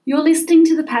You're listening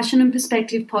to the Passion and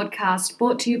Perspective podcast,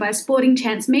 brought to you by Sporting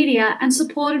Chance Media and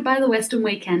supported by the Western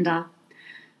Weekender.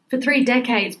 For 3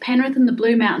 decades, Penrith and the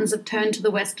Blue Mountains have turned to the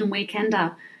Western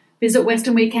Weekender. Visit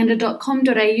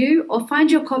westernweekender.com.au or find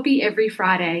your copy every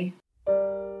Friday.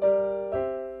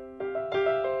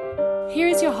 Here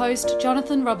is your host,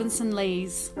 Jonathan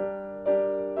Robinson-Lees.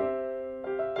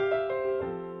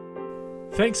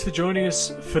 Thanks for joining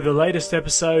us for the latest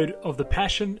episode of the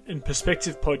Passion and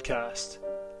Perspective podcast.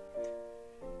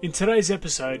 In today's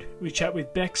episode, we chat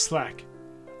with Beck Slack,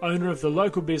 owner of the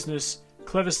local business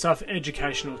Clever Stuff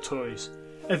Educational Toys,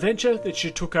 a venture that she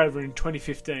took over in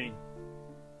 2015.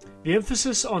 The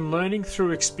emphasis on learning through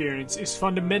experience is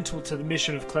fundamental to the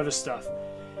mission of Clever Stuff,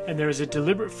 and there is a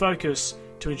deliberate focus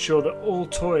to ensure that all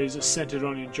toys are centred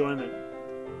on enjoyment.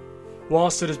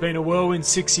 Whilst it has been a whirlwind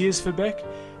 6 years for Beck,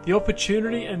 the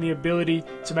opportunity and the ability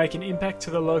to make an impact to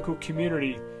the local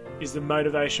community is the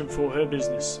motivation for her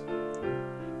business.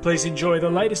 Please enjoy the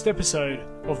latest episode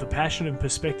of the Passion and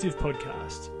Perspective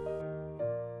podcast.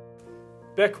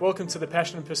 Beck, welcome to the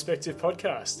Passion and Perspective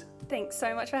podcast. Thanks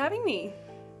so much for having me.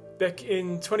 Beck,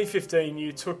 in 2015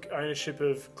 you took ownership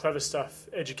of Clever Stuff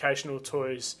Educational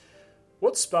Toys.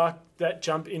 What sparked that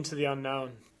jump into the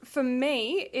unknown? For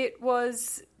me, it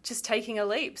was just taking a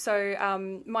leap. So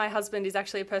my husband is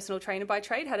actually a personal trainer by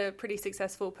trade, had a pretty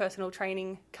successful personal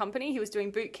training company. He was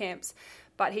doing boot camps,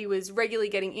 but he was regularly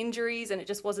getting injuries and it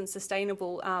just wasn't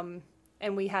sustainable.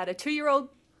 And we had a 2-year-old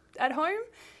at home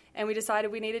and we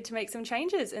decided we needed to make some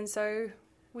changes. And so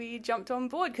we jumped on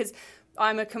board because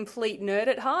I'm a complete nerd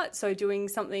at heart. So doing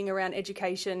something around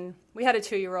education, we had a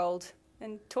 2-year-old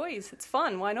and toys, it's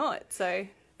fun, why not?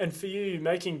 And for you,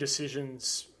 making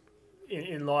decisions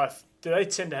in life, do they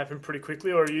tend to happen pretty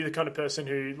quickly, or are you the kind of person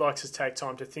who likes to take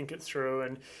time to think it through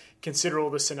and consider all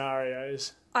the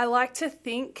scenarios? I like to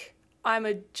think I'm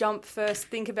a jump first,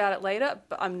 think about it later,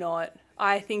 but I'm not.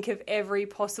 I think of every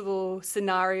possible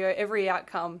scenario, every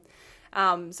outcome.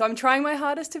 So I'm trying my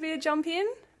hardest to be a jump in,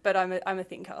 but I'm a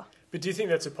thinker. But do you think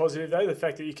that's a positive though, the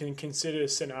fact that you can consider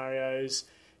scenarios?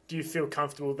 Do you feel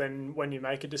comfortable then when you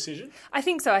make a decision? I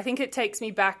think so. I think it takes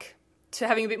me back to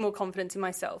having a bit more confidence in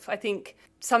myself. I think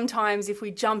sometimes if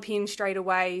we jump in straight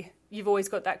away, you've always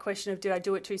got that question of, did I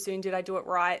do it too soon? Did I do it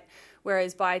right?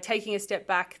 Whereas by taking a step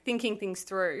back, thinking things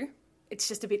through, it's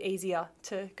just a bit easier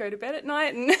to go to bed at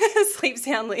night and sleep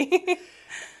soundly.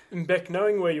 And Beck,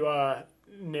 knowing where you are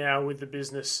now with the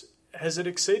business, has it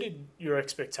exceeded your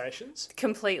expectations?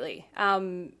 Completely.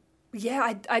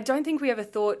 I don't think we ever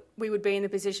thought we would be in the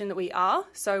position that we are.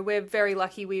 So we're very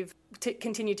lucky we've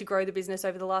continued to grow the business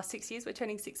over the last 6 years. We're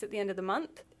turning 6 at the end of the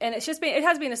month. And it has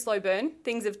been a slow burn.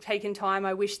 Things have taken time.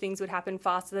 I wish things would happen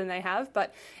faster than they have.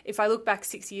 But if I look back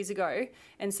 6 years ago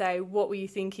and say, what were you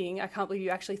thinking? I can't believe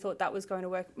you actually thought that was going to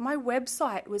work. My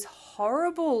website was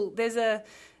horrible. There's a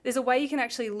way you can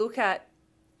actually look at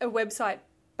a website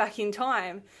back in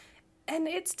time, and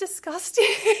it's disgusting.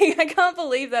 I can't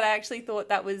believe that I actually thought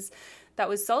that was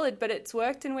solid, but it's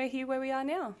worked and we're here where we are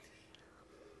now.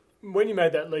 When you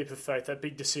made that leap of faith, that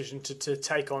big decision to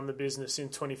take on the business in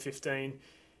 2015,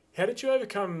 how did you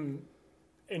overcome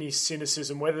any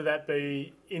cynicism, whether that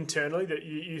be internally that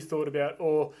you thought about,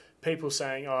 or people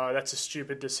saying, oh, that's a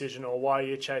stupid decision, or why are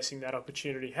you chasing that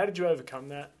opportunity? How did you overcome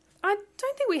that? I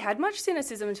don't think we had much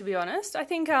cynicism, to be honest. I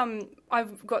think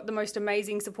I've got the most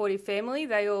amazing supportive family.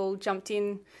 They all jumped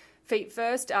in feet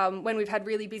first. When we've had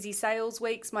really busy sales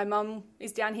weeks, my mum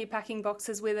is down here packing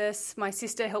boxes with us. My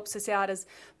sister helps us out as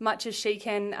much as she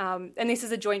can. And this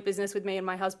is a joint business with me and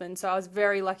my husband. So I was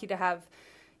very lucky to have,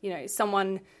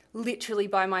 someone literally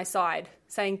by my side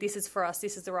saying, this is for us,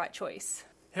 this is the right choice.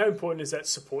 How important is that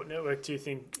support network, do you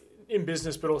think, in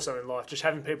business but also in life, just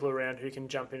having people around who can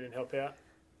jump in and help out?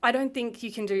 I don't think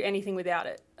you can do anything without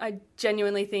it. I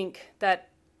genuinely think that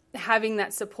having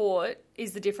that support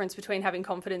is the difference between having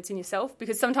confidence in yourself,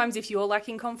 because sometimes if you're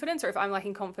lacking confidence, or if I'm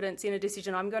lacking confidence in a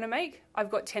decision I'm going to make, I've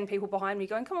got 10 people behind me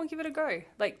going, come on, give it a go.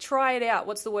 Like, try it out.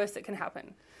 What's the worst that can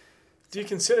happen? Do you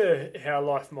consider how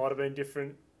life might have been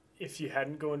different if you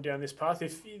hadn't gone down this path?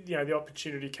 If the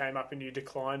opportunity came up and you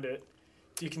declined it,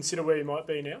 do you consider where you might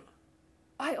be now?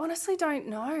 I honestly don't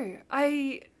know.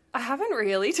 I haven't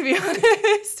really, to be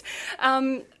honest.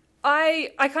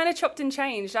 I kind of chopped and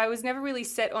changed. I was never really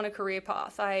set on a career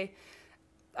path. I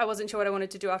wasn't sure what I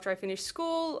wanted to do after I finished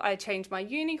school. I changed my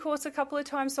uni course a couple of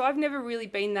times. So I've never really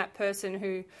been that person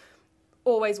who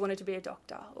always wanted to be a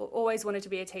doctor or always wanted to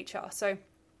be a teacher. So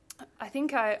I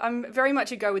think I'm very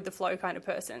much a go with the flow kind of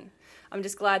person. I'm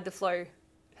just glad the flow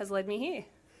has led me here.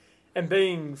 And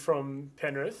being from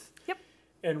Penrith, yep,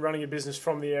 and running a business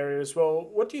from the area as well.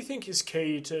 What do you think is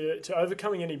key to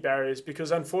overcoming any barriers?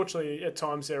 Because unfortunately, at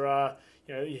times there are,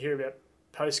 you hear about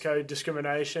postcode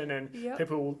discrimination and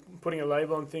people putting a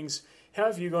label on things. How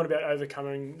have you gone about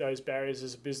overcoming those barriers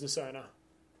as a business owner?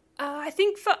 I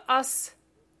think for us,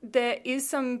 there is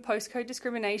some postcode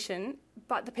discrimination,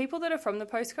 but the people that are from the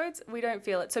postcodes, we don't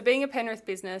feel it. So being a Penrith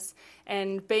business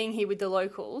and being here with the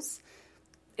locals,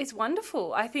 it's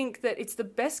wonderful. I think that it's the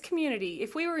best community.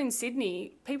 If we were in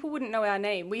Sydney, people wouldn't know our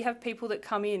name. We have people that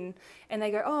come in and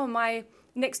they go, oh, my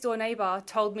next door neighbour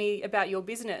told me about your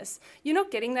business. You're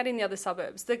not getting that in the other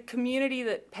suburbs. The community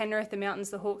that Penrith, the Mountains,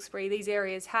 the Hawkesbury, these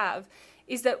areas have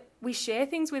is that we share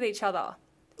things with each other.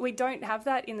 We don't have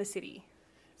that in the city.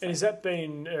 And has that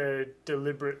been a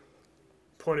deliberate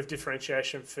point of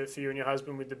differentiation for you and your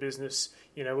husband with the business?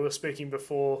 We were speaking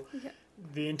before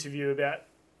the interview about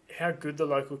how good the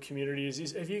local community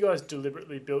is. Have you guys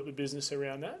deliberately built the business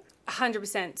around that?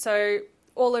 100%. So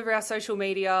all over our social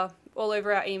media, all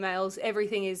over our emails,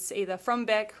 everything is either from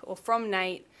Beck or from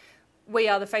Nate. We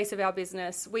are the face of our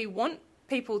business. We want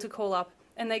people to call up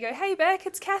and they go, hey, Beck,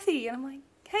 it's Kathy. And I'm like,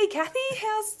 hey, Kathy,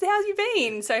 how's you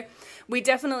been? So we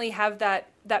definitely have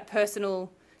that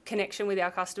personal connection with our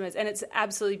customers, and it's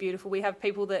absolutely beautiful. We have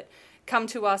people that come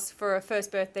to us for a first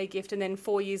birthday gift, and then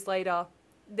 4 years later,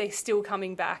 they're still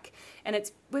coming back. And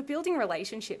we're building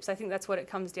relationships. I think that's what it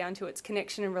comes down to. It's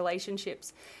connection and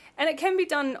relationships. And it can be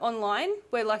done online.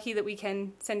 We're lucky that we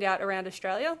can send out around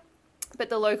Australia. But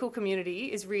the local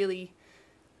community is really,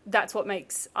 that's what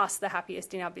makes us the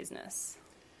happiest in our business.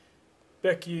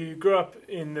 Beck, you grew up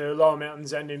in the Lower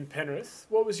Mountains and in Penrith.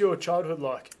 What was your childhood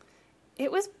like?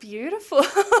 It was beautiful.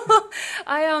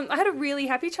 I had a really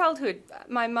happy childhood.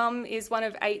 My mum is one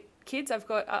of 8 kids. I've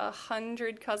got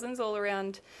 100 cousins all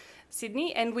around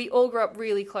Sydney, and we all grew up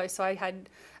really close. So I had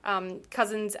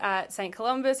cousins at St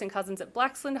Columbus and cousins at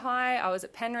Blaxland High. I was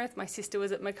at Penrith. My sister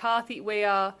was at McCarthy. We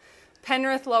are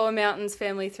Penrith Lower Mountains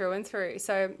family through and through.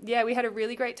 So yeah, we had a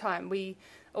really great time. We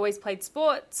always played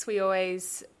sports. We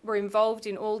always were involved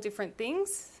in all different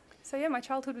things. So yeah, my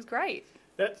childhood was great.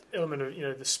 That element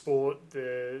of the sport,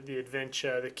 the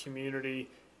adventure, the community,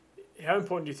 how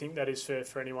important do you think that is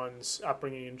for anyone's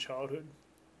upbringing in childhood?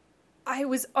 I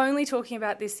was only talking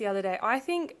about this the other day. I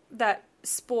think that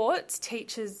sports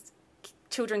teaches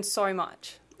children so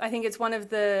much. I think it's one of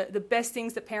the best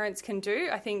things that parents can do.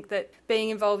 I think that being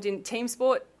involved in team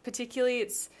sport particularly,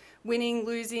 it's winning,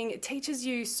 losing, it teaches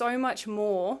you so much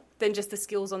more than just the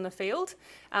skills on the field.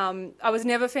 I was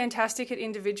never fantastic at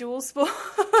individual sports.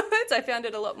 I found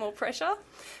it a lot more pressure.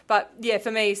 But yeah,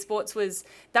 for me, sports was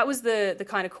the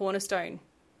kind of cornerstone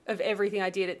of everything I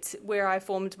did. It's where I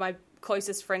formed my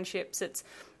closest friendships. It's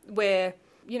where,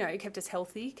 it kept us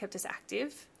healthy, kept us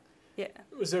active. Yeah.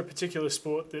 Was there a particular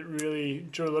sport that really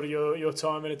drew a lot of your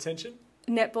time and attention?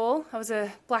 Netball. I was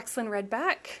a Blaxland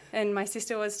Redback, and my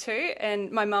sister was too,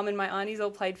 and my mum and my aunties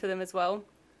all played for them as well.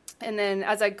 And then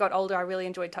as I got older, I really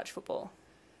enjoyed touch football.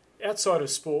 Outside of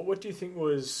sport, what do you think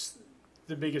was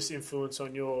the biggest influence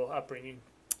on your upbringing?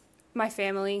 My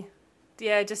family.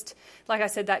 Yeah, just like I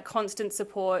said, that constant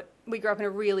support. We grew up in a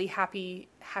really happy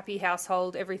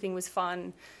household. Everything was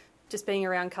fun. Just being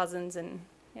around cousins and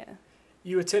yeah.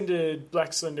 You attended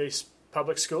Blaxland East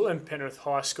Public School and Penrith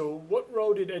High School. What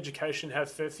role did education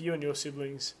have for you and your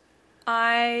siblings?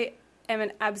 I am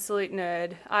an absolute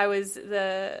nerd. I was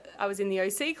in the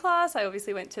OC class. I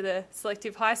obviously went to the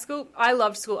selective high school. I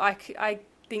loved school. I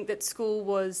think that school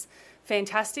was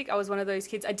fantastic. I was one of those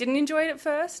kids. I didn't enjoy it at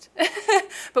first,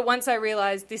 but once I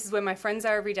realised this is where my friends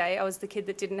are every day, I was the kid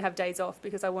that didn't have days off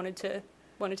because I wanted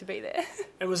to be there.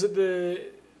 And was it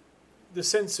the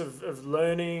sense of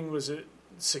learning? Was it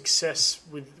success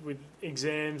with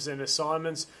exams and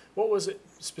assignments? What was it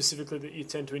specifically that you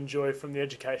tend to enjoy from the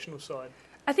educational side?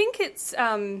 I think it's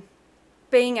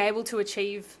being able to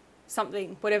achieve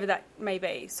something, whatever that may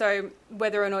be. So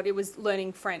whether or not it was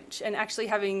learning French and actually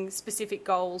having specific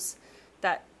goals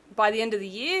that by the end of the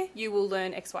year you will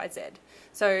learn X, Y, Z.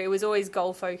 So it was always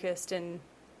goal focused and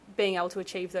being able to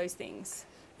achieve those things.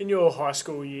 In your high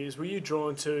school years, were you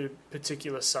drawn to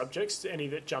particular subjects, any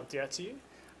that jumped out to you?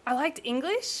 I liked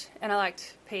English and I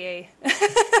liked PE.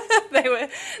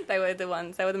 They were the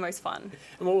ones. They were the most fun.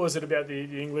 And what was it about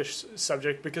the English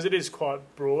subject? Because it is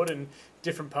quite broad and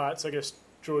different parts, I guess,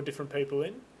 draw different people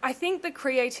in. I think the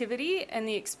creativity and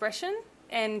the expression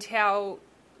and how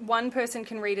one person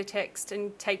can read a text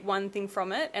and take one thing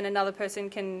from it and another person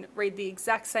can read the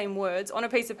exact same words on a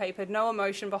piece of paper, no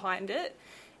emotion behind it,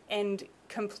 and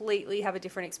completely have a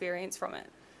different experience from it.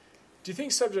 Do you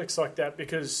think subjects like that,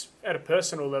 because at a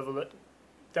personal level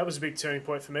that was a big turning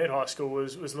point for me at high school,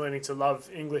 was learning to love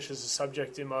English as a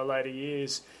subject in my later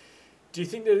years. Do you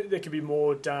think that there could be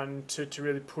more done to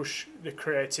really push the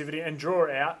creativity and draw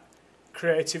out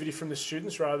creativity from the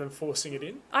students rather than forcing it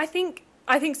in? I think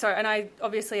so, and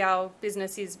obviously our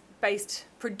business is based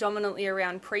predominantly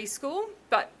around preschool,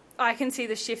 but I can see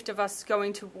the shift of us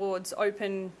going towards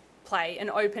open play and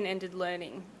open-ended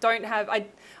learning.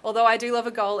 Although I do love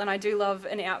a goal and I do love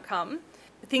an outcome,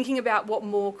 thinking about what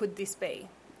more could this be.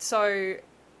 So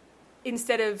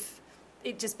instead of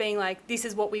it just being like, this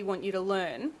is what we want you to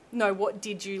learn, no, what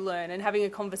did you learn? And having a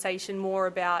conversation more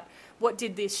about what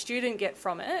did this student get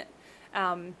from it,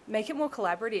 make it more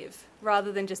collaborative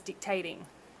rather than just dictating.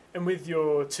 And with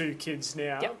your 2 kids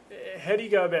now, Yep. How do you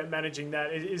go about managing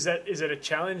that? Is it a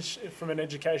challenge from an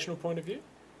educational point of view?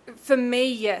 For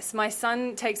me, yes. My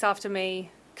son takes after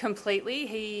me completely.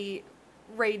 He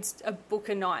reads a book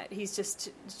a night. He's just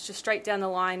straight down the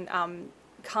line.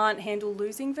 Can't handle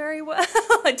losing very well.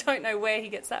 I don't know where he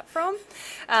gets that from.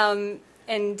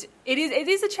 And it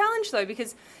is a challenge though,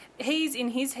 because he's in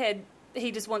his head,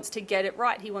 he just wants to get it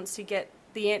right. He wants to get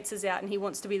the answers out and he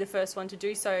wants to be the first one to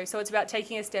do so. So it's about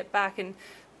taking a step back and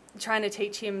trying to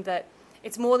teach him that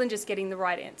it's more than just getting the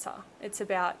right answer. It's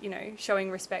about,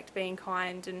 showing respect, being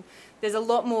kind, and there's a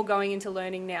lot more going into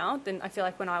learning now than I feel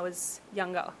like when I was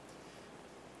younger.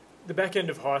 The back end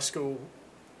of high school,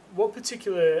 what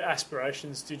particular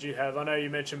aspirations did you have? I know you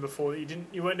mentioned before that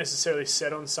you weren't necessarily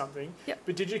set on something, Yep.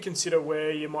 But did you consider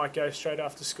where you might go straight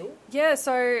after school? Yeah,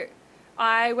 so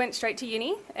I went straight to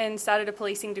uni and started a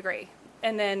policing degree,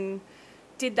 and then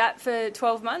did that for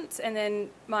 12 months, and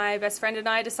then my best friend and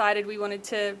I decided we wanted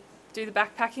to do the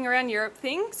backpacking around Europe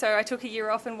thing, so I took a year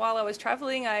off, and while I was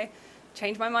travelling I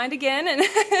changed my mind again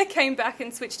and came back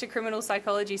and switched to criminal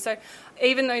psychology. So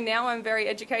even though now I'm very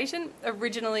education,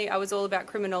 originally I was all about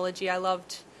criminology. I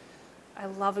love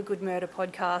a good murder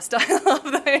podcast. I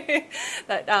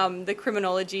love the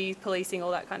criminology, policing,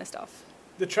 all that kind of stuff.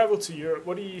 The travel to Europe,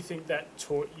 what do you think that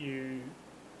taught you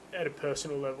at a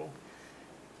personal level?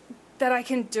 That I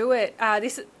can do it.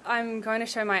 I'm going to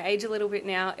show my age a little bit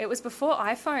now. It was before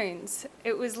iPhones.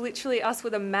 It was literally us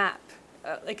with a map,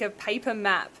 like a paper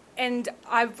map. And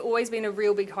I've always been a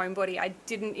real big homebody. I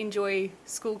didn't enjoy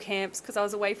school camps because I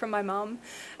was away from my mum.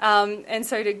 And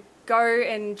so to go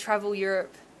and travel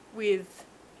Europe with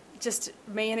just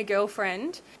me and a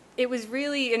girlfriend, it was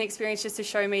really an experience just to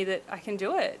show me that I can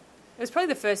do it. It was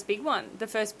probably the first big one, the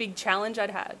first big challenge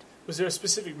I'd had. Was there a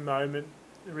specific moment,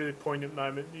 a really poignant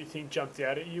moment that you think jumped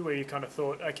out at you where you kind of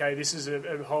thought, okay, this is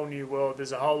a whole new world,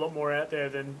 there's a whole lot more out there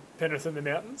than Penrith and the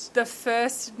mountains? The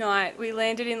first night we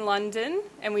landed in London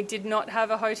and we did not have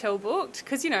a hotel booked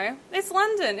because, it's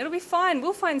London, it'll be fine,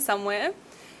 we'll find somewhere.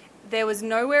 There was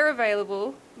nowhere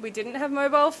available, we didn't have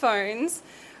mobile phones,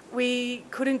 we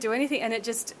couldn't do anything, and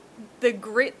the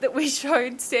grit that we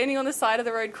showed standing on the side of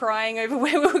the road crying over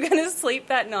where we were going to sleep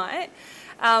that night.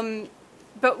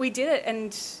 But we did it,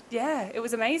 and yeah, it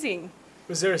was amazing.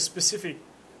 Was there a specific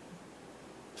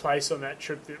place on that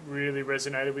trip that really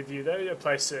resonated with you, though? A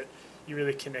place that you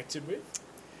really connected with?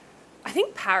 I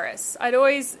think Paris. I'd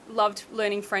always loved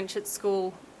learning French at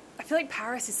school. I feel like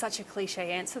Paris is such a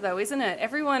cliche answer, though, isn't it?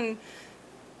 Everyone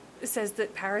says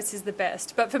that Paris is the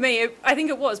best. But for me, I think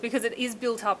it was, because it is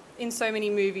built up in so many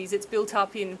movies. It's built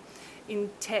up in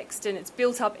text, and it's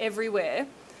built up everywhere.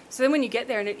 So then when you get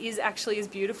there and it is actually as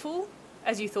beautiful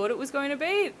as you thought it was going to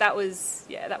be, that was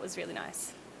really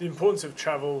nice. The importance of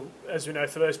travel, as we know,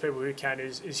 for those people who can,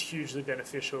 is hugely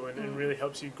beneficial and really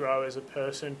helps you grow as a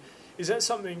person. Is that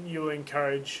something you'll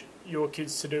encourage your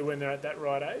kids to do when they're at that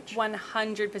right age?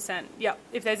 100%. Yep.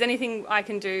 If there's anything I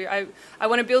can do, I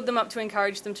want to build them up to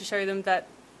encourage them, to show them that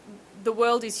the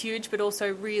world is huge but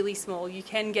also really small. You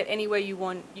can get anywhere you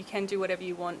want. You can do whatever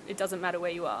you want. It doesn't matter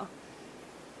where you are.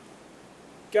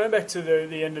 Going back to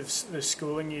the end of the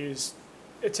schooling years,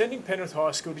 attending Penrith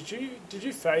High School, did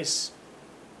you face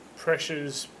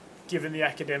pressures given the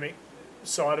academic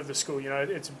side of the school?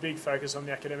 It's a big focus on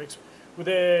the academics. Were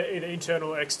there either internal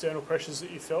or external pressures that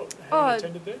you felt having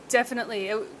attended there? Definitely.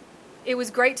 It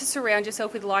was great to surround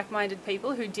yourself with like-minded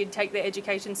people who did take their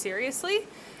education seriously.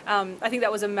 I think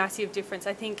that was a massive difference.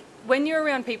 I think when you're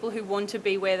around people who want to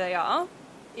be where they are,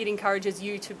 it encourages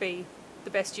you to be the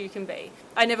best you can be.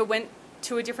 I never went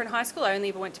to a different high school. I only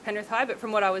ever went to Penrith High, but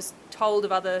from what I was told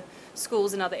of other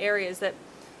schools and other areas, that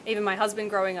even my husband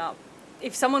growing up,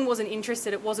 if someone wasn't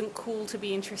interested, it wasn't cool to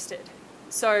be interested.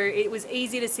 So it was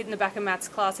easy to sit in the back of maths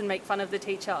class and make fun of the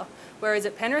teacher. Whereas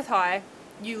at Penrith High,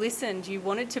 you listened, you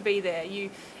wanted to be there.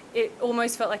 It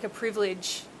almost felt like a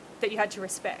privilege that you had to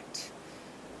respect.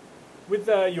 With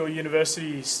your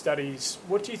university studies,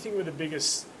 what do you think were the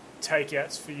biggest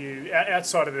takeouts for you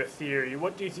outside of the theory?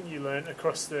 What do you think you learnt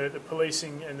across the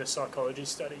policing and the psychology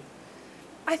study?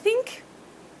 I think,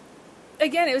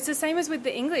 again, it was the same as with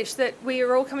the English, that we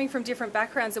are all coming from different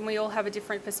backgrounds and we all have a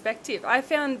different perspective. I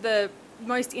found the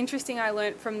most interesting I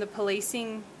learnt from the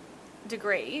policing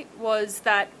degree was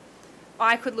that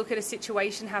I could look at a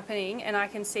situation happening and I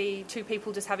can see two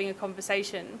people just having a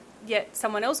conversation, yet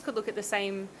someone else could look at the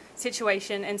same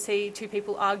situation and see two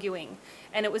people arguing.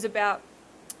 And it was about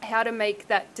how to make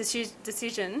that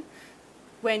decision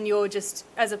when you're just,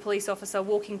 as a police officer,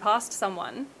 walking past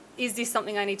someone. Is this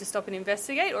something I need to stop and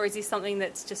investigate, or is this something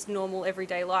that's just normal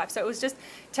everyday life? So it was just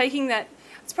taking that,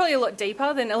 it's probably a lot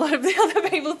deeper than a lot of the other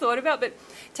people thought about, but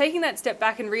taking that step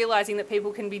back and realising that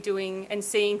people can be doing and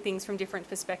seeing things from different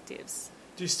perspectives.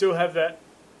 Do you still have that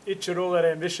itch at all, that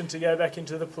ambition to go back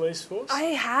into the police force? I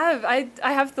have. I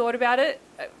have thought about it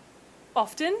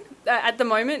often. At the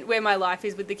moment, where my life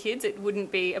is with the kids, it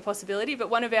wouldn't be a possibility, but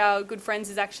one of our good friends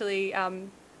is actually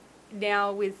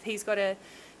now he's got a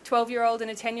 12-year-old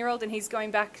and a 10-year-old, and he's going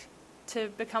back to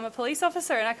become a police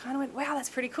officer, and I kind of went, wow, that's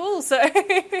pretty cool. So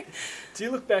do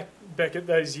you look back at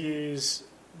those years,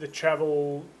 the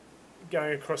travel,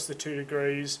 going across the 2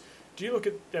 degrees, do you look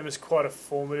at them as quite a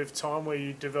formative time where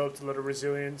you developed a lot of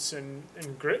resilience and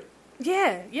grit?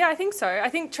 Yeah, I think so. I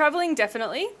think travelling,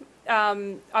 definitely.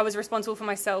 I was responsible for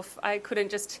myself. I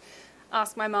couldn't just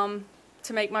ask my mum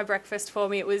to make my breakfast for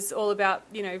me. It was all about,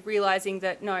 realising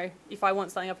that, no, if I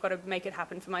want something, I've got to make it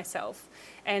happen for myself.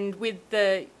 And with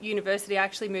the university, I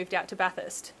actually moved out to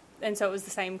Bathurst. And so it was the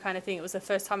same kind of thing. It was the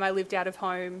first time I lived out of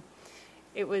home.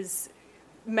 It was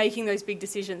making those big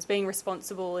decisions, being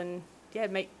responsible and,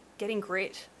 getting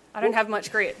grit. I don't have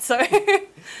much grit, so...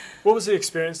 What was the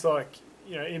experience like,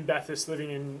 in Bathurst,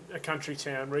 living in a country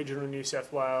town, regional New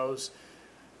South Wales?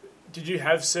 Did you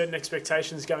have certain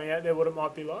expectations going out there, what it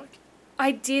might be like?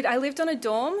 I did. I lived in a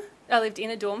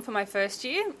dorm for my first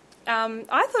year.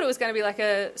 I thought it was going to be like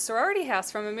a sorority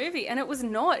house from a movie, and it was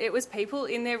not. It was people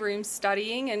in their rooms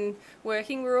studying and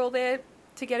working. We were all there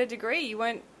to get a degree.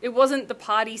 It wasn't the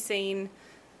party scene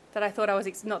that I thought I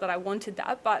was, not that I wanted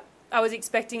that, but I was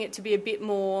expecting it to be a bit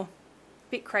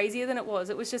crazier than it was.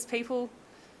 It was just people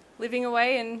living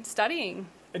away and studying.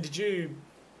 And did you,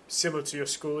 similar to your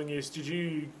schooling years, did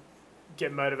you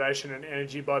get motivation and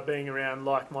energy by being around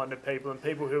like-minded people and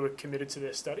people who were committed to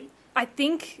their study? I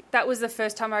think that was the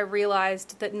first time I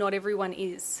realised that not everyone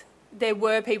is. There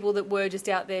were people that were just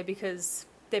out there because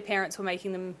their parents were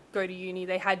making them go to uni.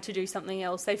 They had to do something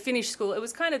else. They finished school. It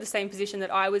was kind of the same position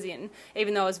that I was in,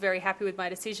 even though I was very happy with my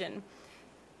decision.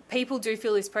 People do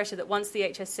feel this pressure that once the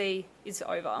HSC is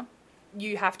over,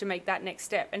 you have to make that next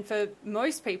step. And for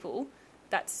most people,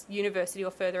 that's university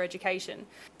or further education.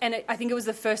 And I think it was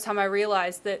the first time I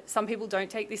realised that some people don't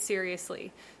take this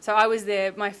seriously. So I was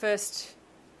there, my first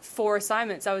 4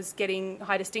 assignments, I was getting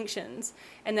high distinctions.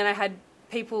 And then I had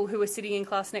people who were sitting in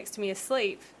class next to me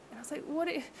asleep. And I was like, what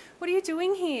are you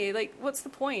doing here? Like, what's the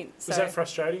point? Was that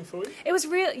frustrating for you? It was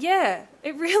yeah,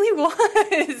 it really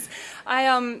was.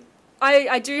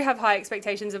 I do have high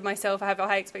expectations of myself. I have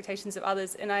high expectations of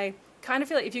others. And I kind of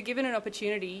feel like if you're given an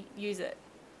opportunity, use it.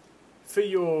 For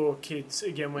your kids,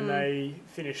 again, when they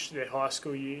finish their high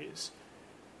school years,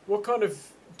 what kind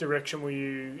of direction will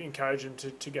you encourage them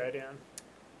to go down?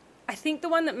 I think the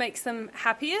one that makes them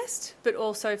happiest, but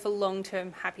also for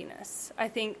long-term happiness. I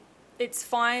think it's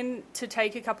fine to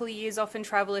take a couple of years off and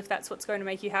travel if that's what's going to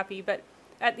make you happy, but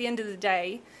at the end of the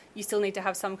day, you still need to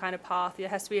have some kind of path. There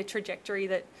has to be a trajectory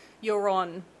that you're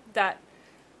on, that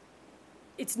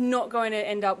it's not going to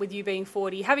end up with you being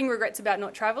 40, having regrets about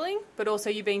not travelling, but also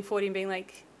you being 40 and being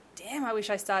like, damn, I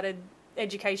wish I started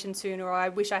education sooner, or I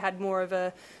wish I had more of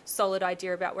a solid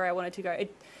idea about where I wanted to go.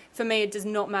 For me, it does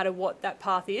not matter what that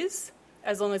path is,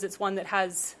 as long as it's one that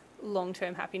has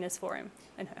long-term happiness for him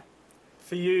and her.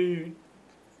 For you,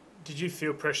 did you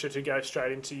feel pressure to go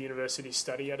straight into university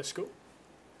study out of school?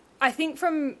 I think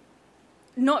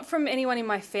not from anyone in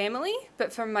my family,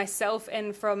 but from myself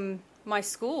and from my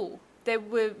school. There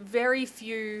were very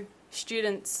few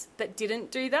students that didn't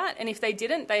do that, and if they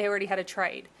didn't, they already had a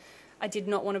trade. I did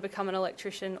not want to become an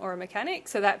electrician or a mechanic,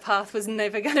 so that path was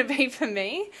never going to be for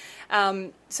me.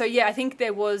 I think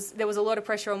there was a lot of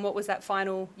pressure on what was that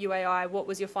final UAI, what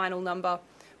was your final number,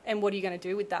 and what are you going to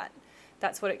do with that?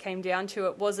 That's what it came down to.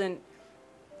 It wasn't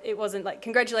like,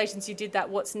 congratulations, you did that,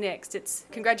 what's next? It's,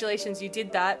 congratulations, you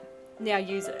did that, now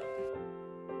use it.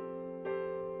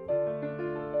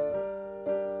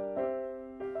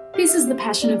 This is the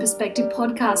Passion and Perspective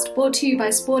podcast, brought to you by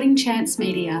Sporting Chance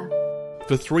Media.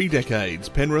 For 3 decades,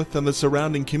 Penrith and the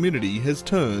surrounding community has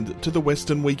turned to the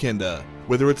Western Weekender.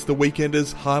 Whether it's the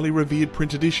Weekender's highly revered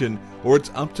print edition or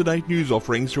its up-to-date news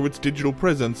offerings through its digital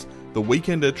presence, the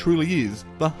Weekender truly is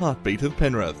the heartbeat of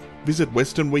Penrith. Visit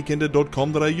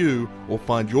westernweekender.com.au or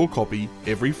find your copy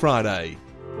every Friday.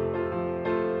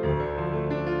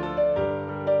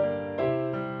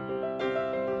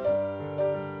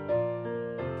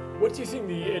 What do you think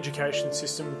the education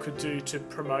system could do to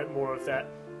promote more of that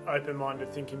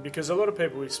open-minded thinking? Because a lot of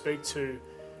people we speak to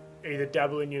either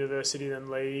dabble in university then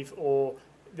leave, or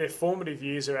their formative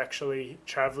years are actually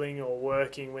travelling or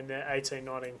working when they're 18,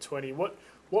 19, 20. What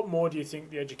more do you think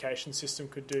the education system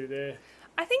could do there?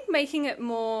 I think making it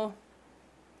more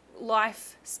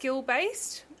life skill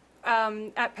based.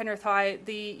 At Penrith High,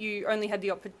 you only had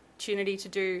the opportunity to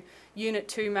do Unit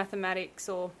 2 mathematics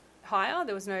or higher.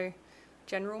 There was no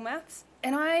general maths.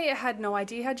 And I had no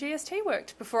idea how GST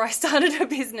worked before I started a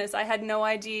business. I had no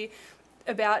idea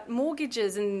about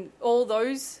mortgages and all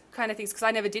those kind of things because I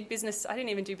never did business. I didn't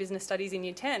even do business studies in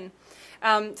Year 10.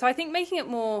 So I think making it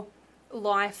more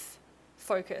life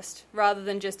focused rather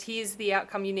than just here's the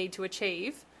outcome you need to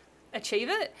achieve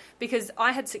it, because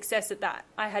I had success at that.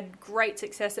 I had great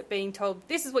success at being told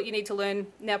this is what you need to learn,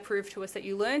 now prove to us that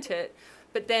you learnt it.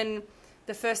 But then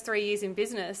the first 3 years in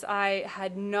business, I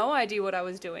had no idea what I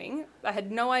was doing. I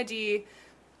had no idea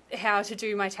how to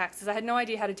do my taxes. I had no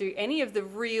idea how to do any of the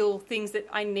real things that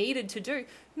I needed to do.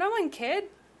 No one cared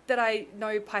that I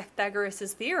know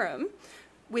Pythagoras' theorem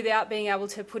without being able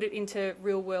to put it into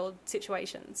real world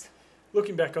situations.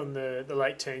 Looking back on the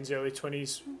late teens, early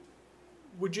 20s,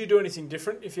 would you do anything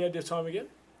different if you had your time again?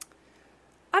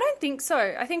 I don't think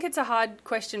so. I think it's a hard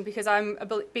question because I'm a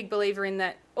big believer in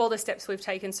that all the steps we've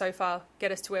taken so far get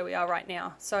us to where we are right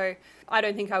now. So I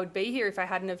don't think I would be here if I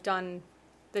hadn't have done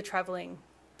the travelling,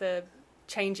 the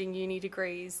changing uni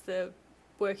degrees, the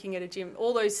working at a gym.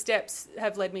 All those steps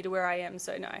have led me to where I am,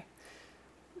 so no.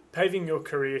 Paving your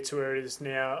career to where it is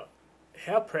now,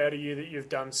 how proud are you that you've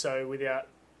done so without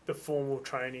the formal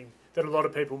training that a lot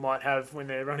of people might have when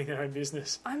they're running their own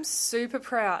business? I'm super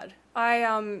proud.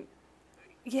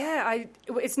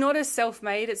 It's not a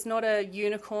self-made, it's not a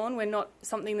unicorn. We're not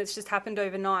something that's just happened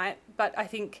overnight. But I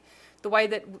think the way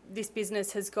that this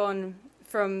business has gone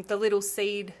from the little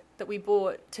seed that we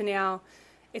bought to now,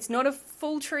 it's not a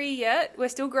full tree yet. We're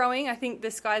still growing. I think the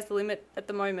sky's the limit at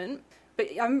the moment. But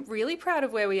I'm really proud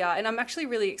of where we are. And I'm actually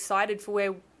really excited for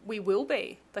where we will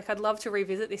be. Like, I'd love to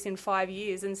revisit this in 5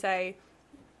 years and say,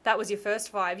 that was your first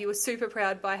 5. You were super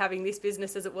proud by having this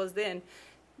business as it was then.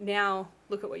 Now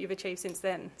look at what you've achieved since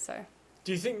then. So,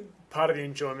 do you think part of the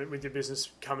enjoyment with your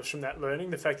business comes from that learning,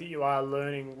 the fact that you are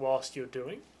learning whilst you're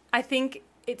doing? I think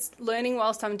it's learning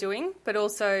whilst I'm doing, but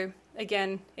also,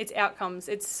 again, it's outcomes.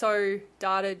 It's so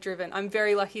data driven. I'm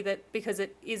very lucky that because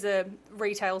it is a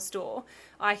retail store,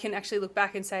 I can actually look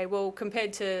back and say, well,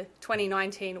 compared to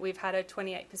 2019, we've had a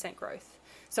 28% growth.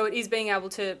 So it is being able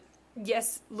to,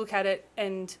 yes, look at it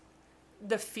and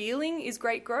the feeling is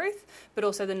great growth, but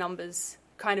also the numbers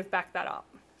kind of back that up.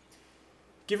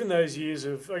 Given those years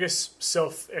of, I guess,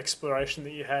 self-exploration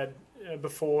that you had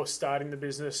before starting the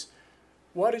business,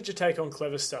 why did you take on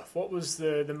Clever Stuff? What was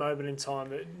the moment in time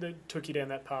that took you down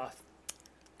that path?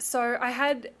 So I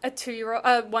had a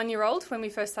 1-year-old when we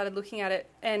first started looking at it,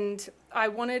 and I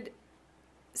wanted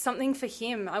something for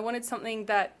him. I wanted something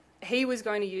that he was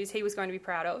going to use, he was going to be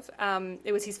proud of.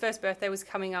 It was his first birthday was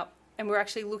coming up, and we're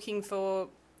actually looking for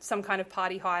some kind of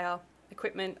party hire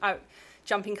equipment.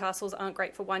 Jumping castles aren't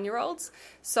great for 1-year-olds.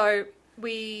 So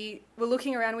we were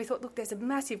looking around and we thought, look, there's a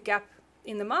massive gap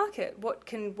in the market. What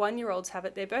can 1-year-olds have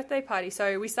at their birthday party?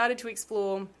 So we started to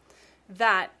explore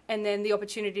that, and then the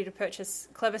opportunity to purchase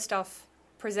Clever Stuff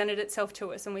presented itself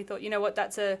to us, and we thought, you know what,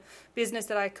 that's a business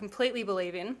that I completely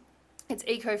believe in. It's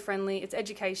eco-friendly, it's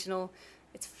educational,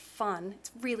 it's fun, it's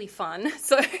really fun.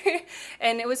 So,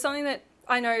 and it was something that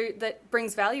I know that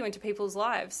brings value into people's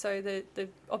lives. So the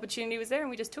opportunity was there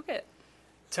and we just took it.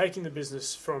 Taking the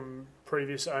business from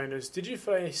previous owners, did you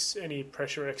face any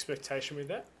pressure or expectation with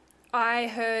that? I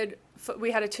heard,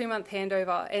 we had a 2-month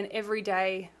handover, and every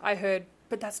day I heard,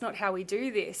 but that's not how we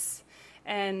do this.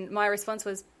 And my response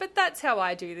was, but that's how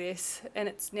I do this, and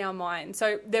it's now mine.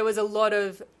 So there was a lot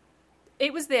of,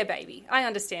 it was their baby. I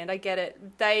understand, I get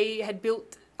it. They had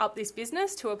built up this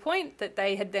business to a point that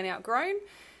they had then outgrown,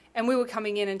 and we were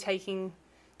coming in and taking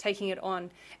it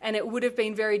on. And it would have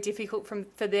been very difficult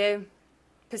for their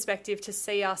perspective to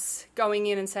see us going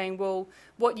in and saying, well,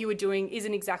 what you were doing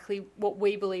isn't exactly what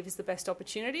we believe is the best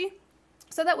opportunity.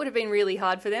 So that would have been really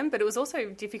hard for them, but it was also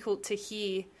difficult to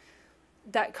hear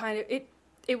that kind of,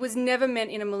 it was never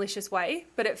meant in a malicious way,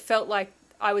 but it felt like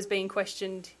I was being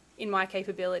questioned in my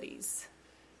capabilities.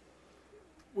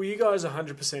 Were you guys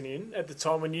 100% in at the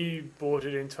time when you bought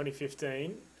it in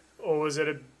 2015? Or was it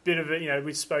a bit of a,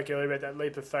 we spoke earlier about that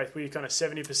leap of faith, were you kind of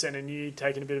 70% and you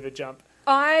taking a bit of a jump?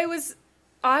 I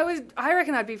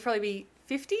reckon I'd probably be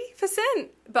 50%,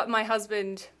 but my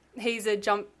husband, he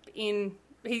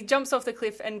jumps off the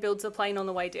cliff and builds a plane on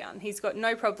the way down. He's got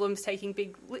no problems taking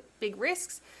big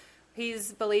risks.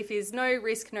 His belief is no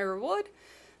risk, no reward.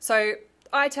 So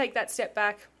I take that step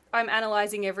back. I'm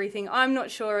analysing everything. I'm not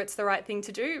sure it's the right thing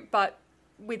to do, but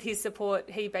with his support,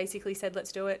 he basically said,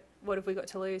 let's do it. What have we got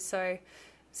to lose? So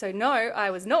no, I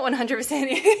was not 100%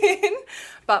 in,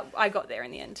 but I got there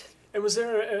in the end. And was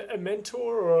there a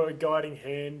mentor or a guiding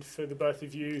hand for the both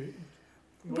of you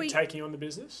taking on the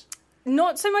business?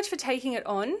 Not so much for taking it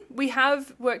on. We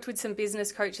have worked with some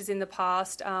business coaches in the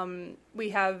past. I'm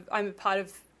a part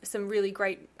of some really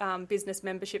great business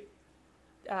membership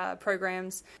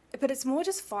programs, but it's more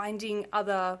just finding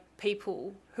other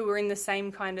people who are in the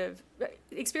same kind of,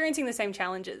 experiencing the same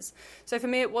challenges. So for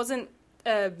me, it wasn't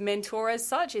a mentor as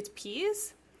such, it's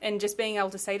peers, and just being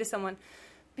able to say to someone,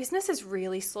 business is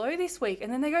really slow this week,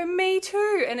 and then they go, me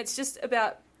too. And it's just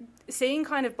about seeing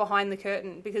kind of behind the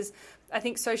curtain, because I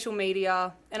think social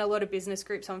media and a lot of business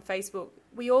groups on Facebook,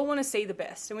 we all want to see the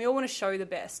best and we all want to show the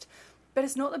best, but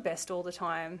it's not the best all the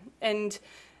time. And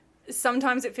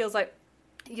sometimes it feels like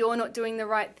you're not doing the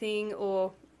right thing,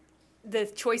 or the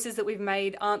choices that we've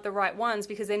made aren't the right ones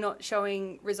because they're not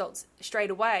showing results straight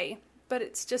away. But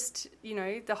it's just,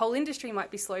 the whole industry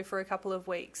might be slow for a couple of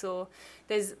weeks, or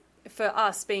for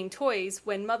us being toys,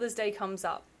 when Mother's Day comes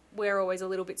up, we're always a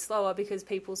little bit slower because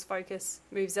people's focus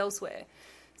moves elsewhere.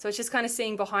 So it's just kind of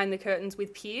seeing behind the curtains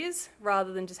with peers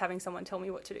rather than just having someone tell me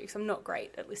what to do, because I'm not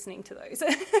great at listening to those.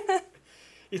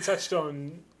 You touched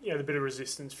on the bit of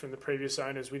resistance from the previous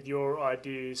owners with your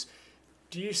ideas.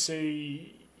 Do you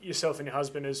see yourself and your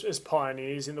husband as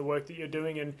pioneers in the work that you're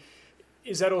doing, and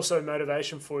is that also a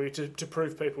motivation for you to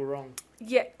prove people wrong?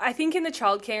 Yeah, I think in the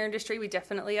childcare industry we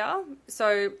definitely are.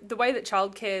 So the way that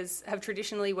childcares have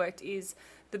traditionally worked is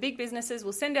the big businesses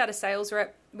will send out a sales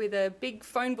rep with a big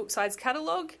phone book size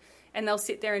catalogue, and they'll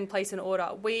sit there and place an order.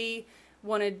 We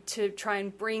wanted to try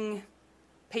and bring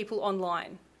people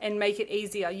online and make it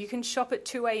easier. You can shop at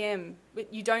 2 a.m,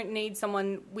 but you don't need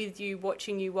someone with you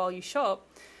watching you while you shop.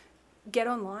 Get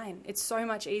online. It's so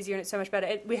much easier and it's so much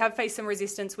better. We have faced some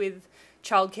resistance with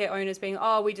childcare owners being,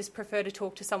 we just prefer to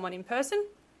talk to someone in person.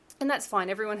 And that's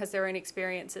fine. Everyone has their own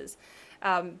experiences.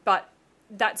 But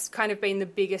that's kind of been the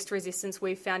biggest resistance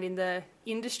we've found in the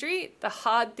industry. The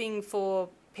hard thing for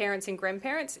parents and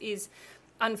grandparents is,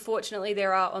 unfortunately,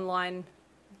 there are online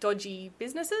dodgy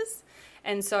businesses.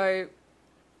 And so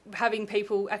having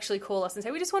people actually call us and say,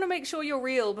 we just want to make sure you're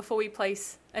real before we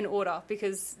place an order,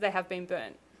 because they have been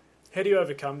burnt. How do you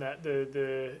overcome that,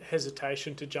 the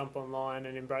hesitation to jump online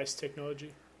and embrace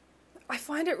technology? I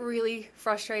find it really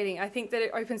frustrating. I think that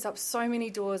it opens up so many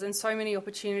doors and so many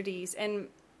opportunities, and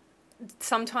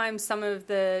sometimes some of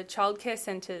the childcare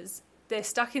centres, they're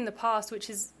stuck in the past, which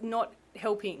is not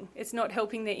helping. It's not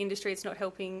helping their industry. It's not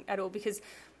helping at all, because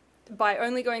by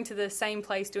only going to the same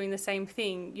place doing the same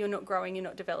thing, you're not growing, you're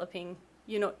not developing,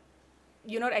 you're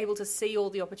not able to see all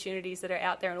the opportunities that are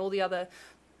out there and all the other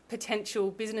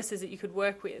potential businesses that you could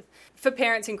work with. For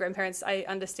parents and grandparents, I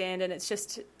understand, and it's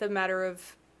just the matter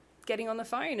of getting on the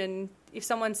phone, and if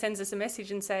someone sends us a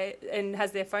message and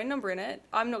has their phone number in it,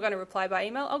 I'm not going to reply by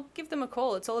email. I'll give them a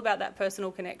call. It's all about that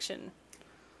personal connection.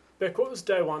 Beck, what was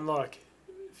day one like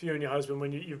for you and your husband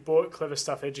when you've bought Clever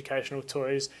Stuff educational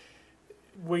toys?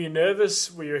 Were you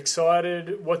nervous? Were you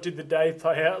excited? What did the day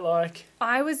play out like?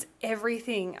 I was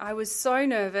everything. I was so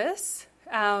nervous.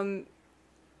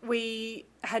 We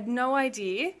had no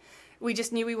idea. We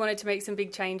just knew we wanted to make some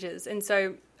big changes. And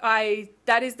so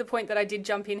that is the point that I did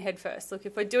jump in head first. Look,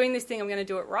 if we're doing this thing, I'm going to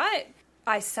do it right.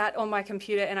 I sat on my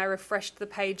computer and I refreshed the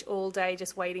page all day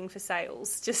just waiting for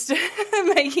sales, just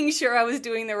making sure I was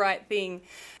doing the right thing.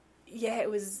 Yeah, it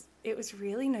was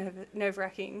really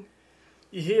nerve-wracking.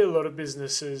 You hear a lot of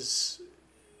businesses,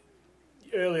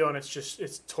 early on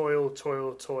it's toil.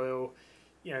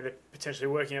 They're potentially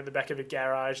working at the back of a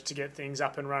garage to get things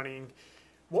up and running.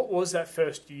 What was that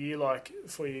first year like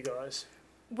for you guys?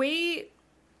 We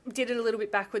did it a little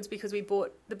bit backwards because we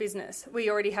bought the business. We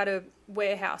already had a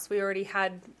warehouse. We already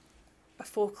had a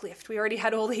forklift. We already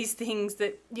had all these things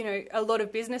that, a lot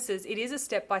of businesses, it is a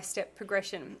step-by-step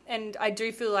progression. And I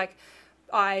do feel like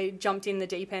I jumped in the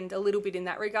deep end a little bit in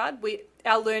that regard.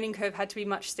 Our learning curve had to be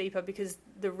much steeper because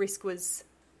the risk was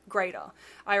greater.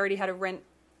 I already had a rent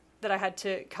that I had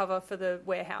to cover for the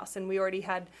warehouse, and we already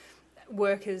had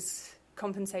workers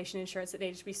compensation insurance that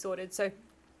needed to be sorted. So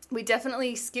we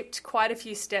definitely skipped quite a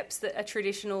few steps that a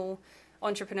traditional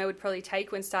entrepreneur would probably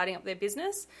take when starting up their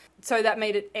business. So that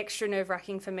made it extra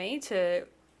nerve-wracking for me to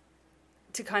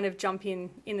kind of jump in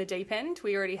the deep end.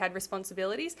 We already had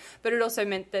responsibilities, but it also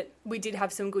meant that we did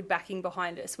have some good backing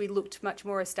behind us. We looked much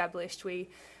more established. We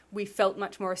felt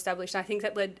much more established. And I think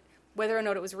that led, whether or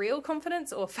not it was real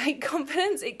confidence or fake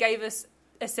confidence, it gave us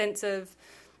a sense of,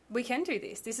 we can do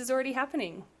this. This is already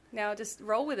happening. Now just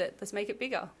roll with it. Let's make it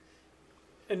bigger.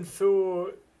 And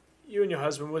for you and your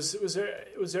husband, was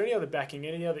there any other backing,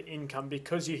 any other income?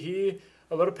 Because you hear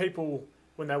a lot of people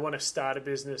when they want to start a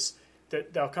business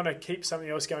that they'll kind of keep something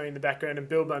else going in the background and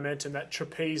build momentum, that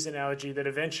trapeze analogy, that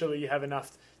eventually you have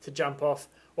enough to jump off.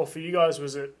 Or for you guys,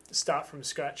 was it start from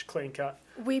scratch, clean cut?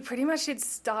 We pretty much did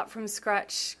start from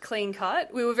scratch, clean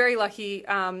cut. We were very lucky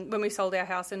when we sold our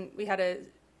house, and we had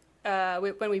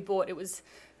when we bought, it was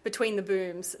between the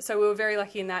booms. So we were very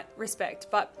lucky in that respect.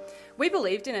 But we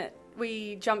believed in it.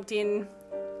 We jumped in.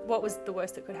 What was the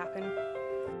worst that could happen?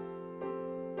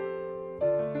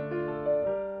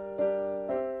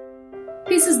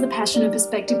 This is the Passion and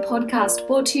Perspective podcast,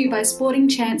 brought to you by Sporting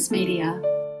Chance Media.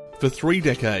 For 3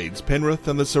 decades, Penrith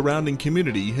and the surrounding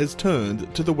community has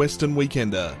turned to the Western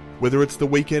Weekender. Whether it's the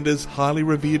Weekender's highly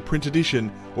revered print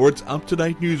edition or its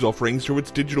up-to-date news offerings through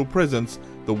its digital presence,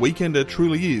 the Weekender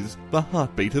truly is the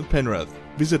heartbeat of Penrith.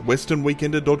 Visit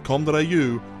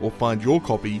westernweekender.com.au or find your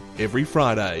copy every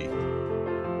Friday.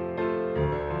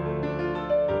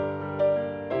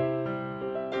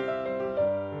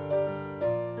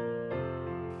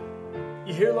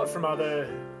 You hear a lot from other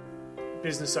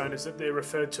business owners that they're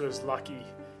referred to as lucky,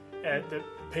 that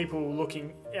people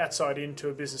looking outside into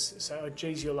a business say, oh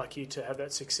geez, you're lucky to have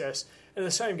that success. And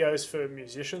the same goes for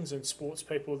musicians and sports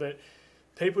people, that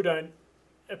people don't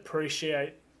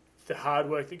appreciate the hard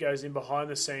work that goes in behind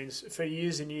the scenes for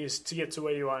years and years to get to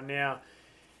where you are now.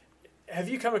 Have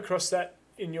you come across that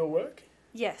in your work?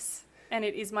 Yes, and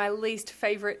it is my least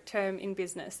favourite term in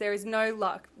business. There is no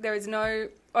luck. There is no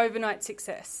overnight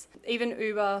success. Even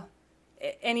Uber,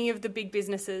 any of the big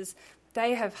businesses,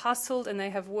 they have hustled and they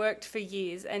have worked for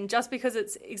years. And just because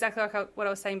it's exactly like what I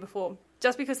was saying before,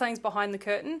 just because something's behind the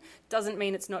curtain doesn't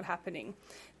mean it's not happening.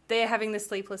 They're having the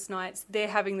sleepless nights. They're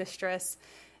having the stress.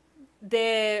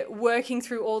 They're working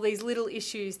through all these little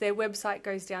issues. Their website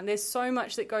goes down. There's so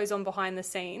much that goes on behind the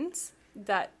scenes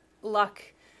that luck,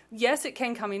 yes, it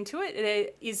can come into it. There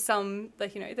is some,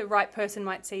 the right person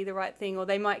might see the right thing, or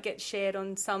they might get shared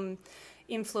on some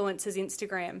influencer's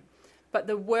Instagram. But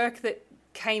the work that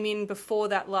came in before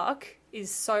that luck is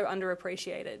so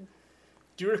underappreciated.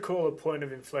 Do you recall a point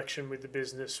of inflection with the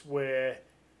business where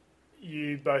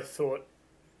you both thought,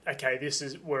 okay,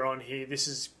 we're on here,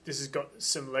 this has got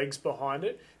some legs behind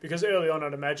it? Because early on,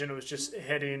 I'd imagine it was just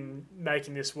head in,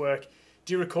 making this work.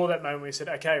 Do you recall that moment where you said,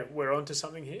 okay, we're on to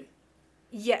something here?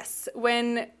 Yes.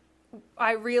 When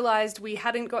I realised we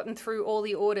hadn't gotten through all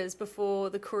the orders before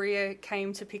the courier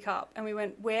came to pick up, and we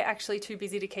went, we're actually too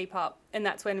busy to keep up. And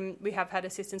that's when we have had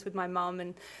assistance with my mum,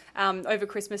 and over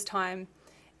Christmas time,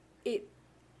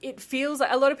 it feels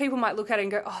like a lot of people might look at it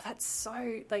and go, oh, that's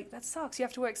so, that sucks. You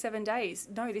have to work 7 days.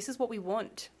 No, this is what we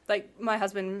want. My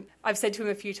husband, I've said to him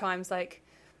a few times,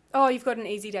 oh, you've got an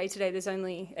easy day today. There's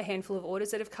only a handful of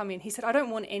orders that have come in. He said, I don't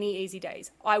want any easy days.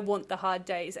 I want the hard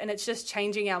days. And it's just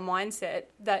changing our mindset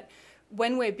that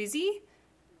when we're busy,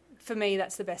 for me,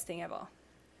 that's the best thing ever.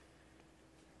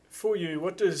 For you,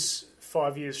 what does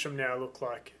 5 years from now look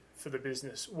like for the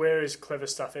business? Where is Clever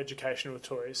Stuff Educational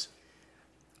Toys?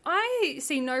 I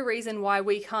see no reason why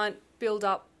we can't build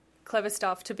up Clever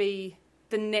Stuff to be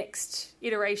the next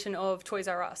iteration of Toys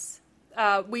R Us.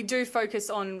 We do focus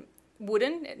on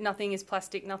wooden. Nothing is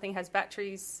plastic. Nothing has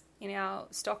batteries in our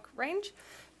stock range.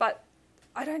 But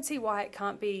I don't see why it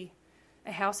can't be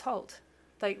a household.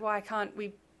 Why can't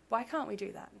we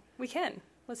do that? We can.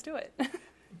 Let's do it.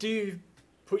 Do you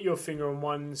put your finger on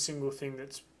one single thing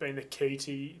that's been the key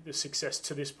to the success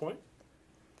to this point?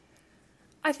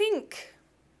 I think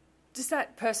just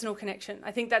that personal connection.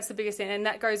 I think that's the biggest thing, and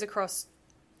that goes across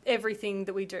everything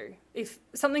that we do. If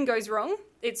something goes wrong,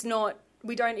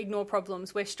 we don't ignore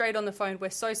problems. We're straight on the phone. We're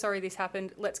so sorry this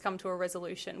happened. Let's come to a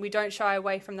resolution. We don't shy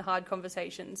away from the hard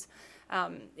conversations.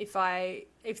 If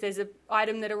there's an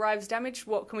item that arrives damaged,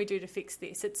 what can we do to fix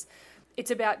this? It's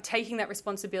about taking that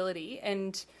responsibility,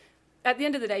 and at the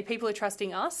end of the day, people are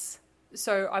trusting us,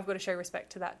 so I've got to show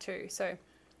respect to that too. So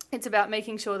it's about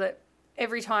making sure that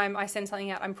every time I send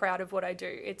something out, I'm proud of what I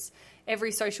do. It's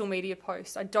every social media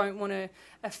post. I don't want to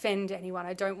offend anyone.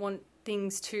 I don't want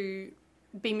things to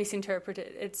be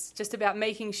misinterpreted. It's just about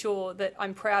making sure that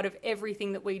I'm proud of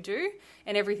everything that we do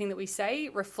and everything that we say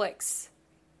reflects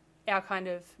our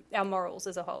morals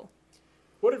as a whole.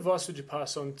 What advice would you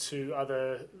pass on to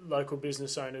other local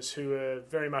business owners who are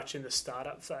very much in the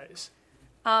startup phase?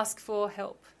 Ask for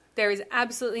help. There is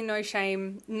absolutely no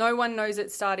shame. No one knows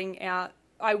it starting out.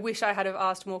 I wish I had have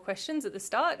asked more questions at the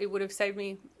start. It would have saved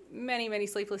me many, many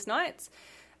sleepless nights.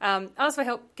 Ask for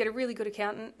help. Get a really good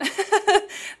accountant.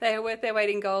 They are worth their weight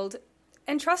in gold.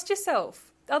 And trust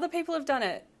yourself. Other people have done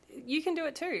it. You can do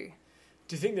it too.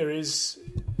 Do you think there is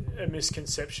a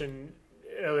misconception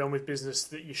early on with business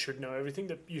that you should know everything,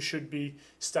 that you should be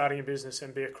starting a business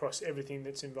and be across everything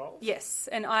that's involved? Yes,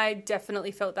 and I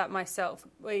definitely felt that myself.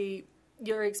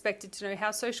 You're expected to know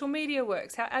how social media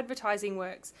works, how advertising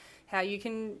works, how you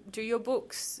can do your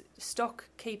books, stock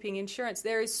keeping, insurance.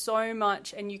 There is so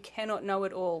much and you cannot know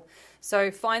it all. So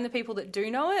find the people that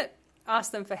do know it,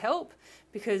 ask them for help,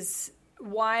 because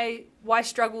why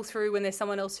struggle through when there's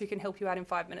someone else who can help you out in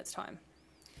 5 minutes' time?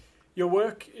 Your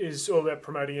work is all about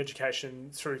promoting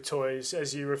education through toys,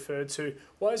 as you referred to.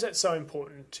 Why is that so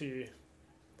important to you?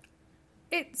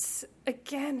 It's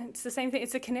the same thing.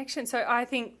 It's a connection. So I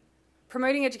think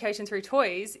promoting education through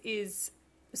toys is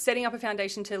setting up a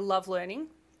foundation to love learning.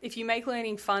 If you make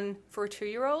learning fun for a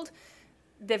 2-year-old,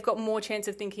 they've got more chance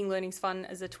of thinking learning's fun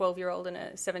as a 12-year-old and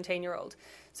a 17-year-old.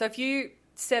 So if you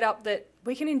set up that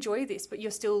we can enjoy this, but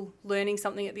you're still learning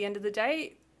something at the end of the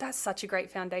day, that's such a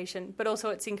great foundation. But also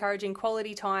it's encouraging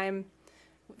quality time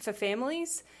for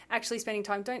families, actually spending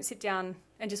time. Don't sit down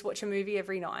and just watch a movie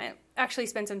every night. Actually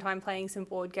spend some time playing some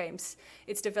board games.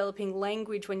 It's developing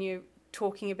language when you're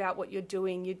talking about what you're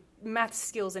doing, your math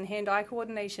skills and hand-eye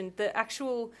coordination, the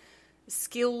actual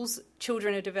skills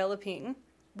children are developing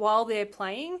while they're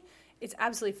playing. It's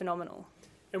absolutely phenomenal.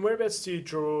 And whereabouts do you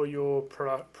draw your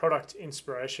product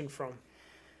inspiration from?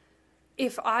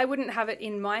 If I wouldn't have it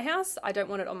in my house, I don't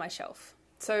want it on my shelf.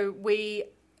 So we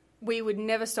would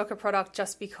never stock a product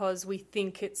just because we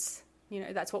think it's,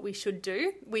 that's what we should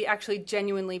do. We actually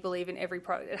genuinely believe in every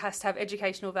product. It has to have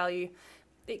educational value.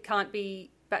 It can't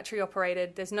be battery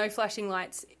operated. There's no flashing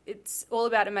lights. It's all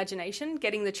about imagination,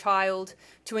 getting the child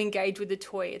to engage with the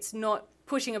toy. It's not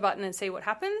pushing a button and see what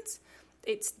happens.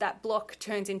 It's that block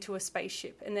turns into a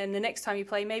spaceship. And then the next time you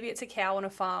play, maybe it's a cow on a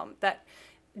farm. That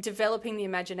developing the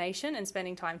imagination and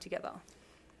spending time together.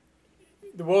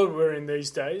 The world we're in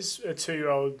these days, a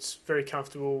 2-year-old's very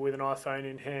comfortable with an iPhone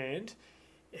in hand.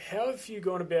 How have you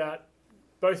gone about,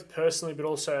 both personally but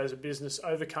also as a business,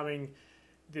 overcoming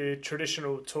the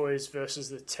traditional toys versus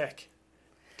the tech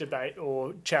debate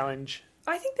or challenge?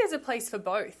 I think there's a place for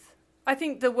both. I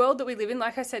think the world that we live in,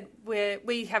 like I said, where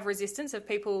we have resistance of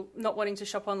people not wanting to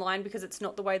shop online because it's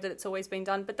not the way that it's always been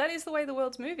done, but that is the way the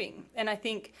world's moving. And I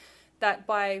think that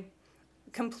by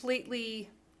completely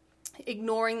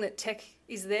ignoring that tech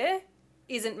is there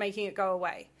isn't making it go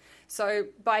away. So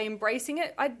by embracing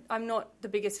it, I'm not the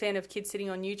biggest fan of kids sitting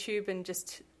on YouTube and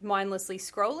just mindlessly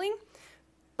scrolling.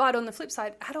 But on the flip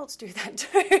side, adults do that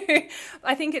too.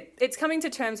 I think it's coming to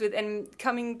terms with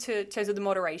the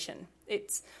moderation.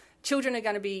 It's children are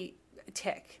going to be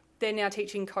tech. They're now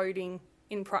teaching coding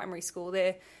in primary school.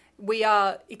 We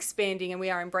are expanding and we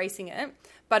are embracing it,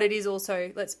 but it is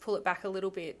also, let's pull it back a little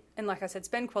bit. And like I said,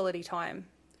 spend quality time.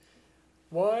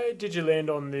 Why did you land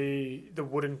on the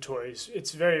wooden toys?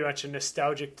 It's very much a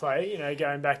nostalgic play,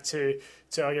 going back to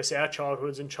I guess our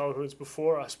childhoods and childhoods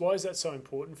before us. Why is that so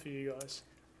important for you guys?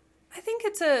 I think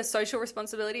it's a social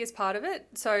responsibility as part of it.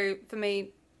 So for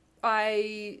me,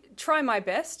 I try my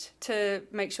best to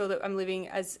make sure that I'm living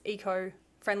as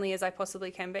eco-friendly as I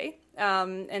possibly can be.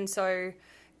 And so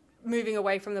moving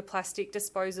away from the plastic,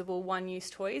 disposable, one-use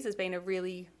toys has been a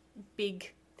really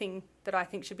big thing that I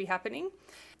think should be happening.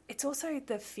 It's also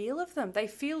the feel of them. They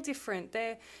feel different.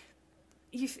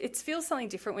 It feels something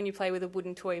different when you play with a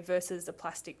wooden toy versus a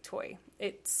plastic toy.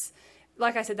 It's,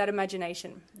 like I said, that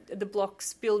imagination. The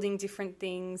blocks building different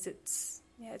things. It's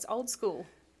old school.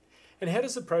 And how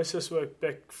does the process work,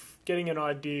 Beck, getting an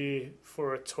idea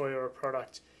for a toy or a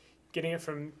product, getting it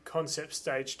from concept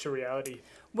stage to reality?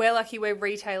 We're lucky we're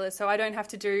retailers, so I don't have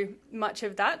to do much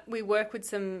of that. We work with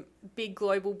some big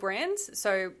global brands,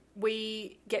 so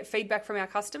we get feedback from our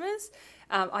customers.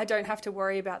 I don't have to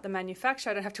worry about the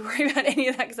manufacturer. I don't have to worry about any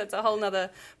of that because that's a whole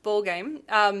nother ballgame.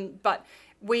 But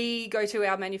we go to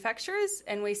our manufacturers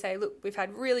and we say, look, we've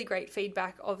had really great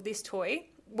feedback of this toy.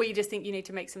 We just think you need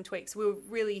to make some tweaks.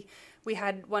 We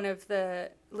had one of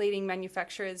the leading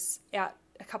manufacturers out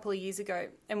a couple of years ago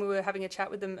and we were having a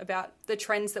chat with them about the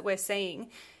trends that we're seeing.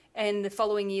 And the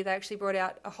following year, they actually brought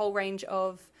out a whole range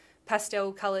of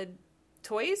pastel coloured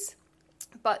toys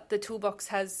but the toolbox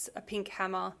has a pink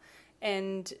hammer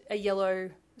and a yellow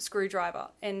screwdriver,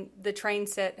 and the train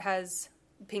set has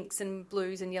pinks and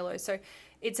blues and yellows. So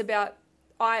it's about,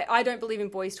 I don't believe in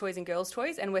boys' toys and girls'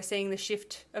 toys, and we're seeing the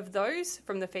shift of those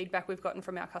from the feedback we've gotten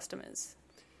from our customers.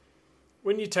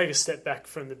 When you take a step back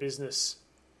from the business,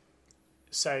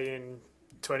 say in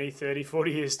 20, 30,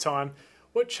 40 years' time,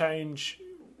 what change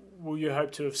will you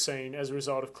hope to have seen as a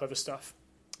result of Clever Stuff?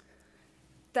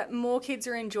 That more kids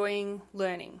are enjoying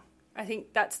learning. I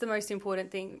think that's the most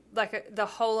important thing. Like, the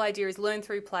whole idea is learn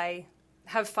through play,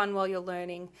 have fun while you're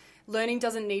learning. Learning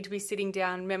doesn't need to be sitting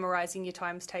down memorising your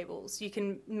times tables. You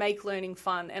can make learning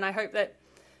fun. And I hope that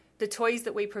the toys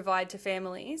that we provide to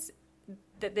families,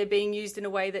 that they're being used in a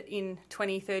way that in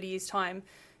 20, 30 years' time,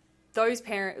 those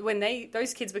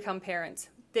kids become parents,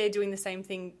 they're doing the same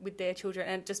thing with their children,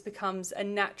 and it just becomes a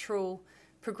natural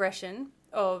progression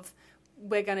of,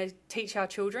 we're going to teach our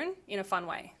children in a fun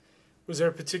way. Was there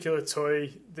a particular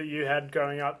toy that you had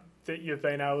growing up that you've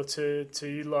been able to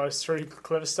utilise through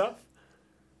Clever Stuff?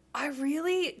 I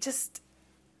really just,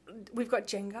 we've got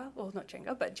Jenga, well, not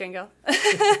Jenga, but Jenga.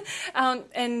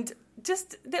 And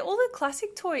just, they're all the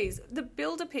classic toys. The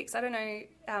Build-A-Picks, I don't know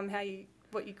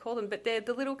what you call them, but they're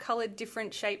the little coloured,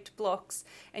 different shaped blocks,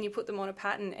 and you put them on a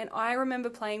pattern. And I remember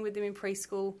playing with them in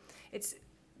preschool. It's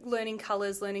learning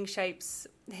colours, learning shapes,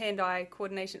 hand-eye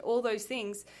coordination, all those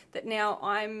things that now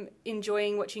I'm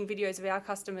enjoying watching videos of our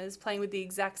customers playing with the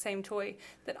exact same toy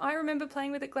that I remember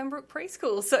playing with at Glenbrook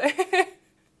Preschool. So,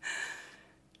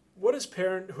 what has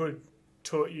parenthood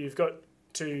taught you? You've got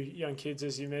 2 young kids,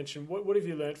 as you mentioned. What have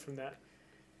you learned from that?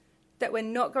 That we're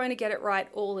not going to get it right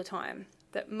all the time.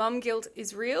 That mum guilt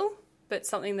is real, but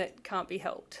something that can't be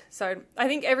helped. So I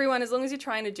think everyone, as long as you're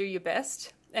trying to do your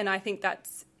best, and I think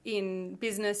that's in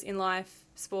business, in life,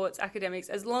 sports, academics,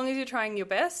 as long as you're trying your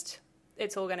best,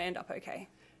 it's all going to end up okay.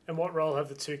 And what role have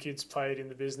the 2 kids played in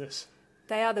the business?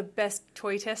 They are the best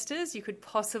toy testers you could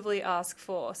possibly ask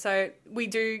for. So we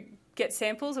do get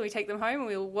samples and we take them home and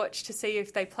we'll watch to see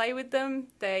if they play with them.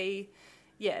 They're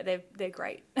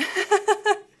great.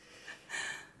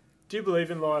 Do you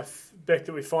believe in life, Beck,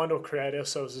 that we find or create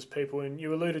ourselves as people? And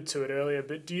you alluded to it earlier,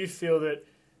 but do you feel that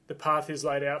the path is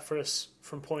laid out for us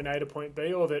from point A to point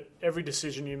B, or that every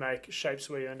decision you make shapes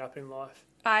where you end up in life?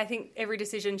 I think every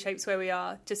decision shapes where we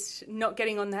are, just not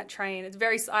getting on that train. It's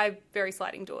very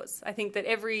sliding doors. I think that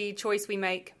every choice we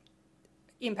make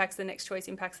impacts the next choice,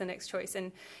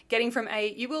 and getting from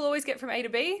A, you will always get from A to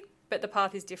B, but the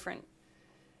path is different.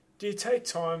 Do you take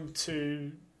time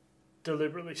to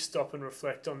deliberately stop and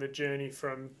reflect on the journey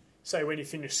from, say, when you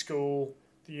finish school,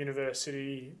 the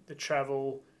university, the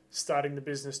travel, starting the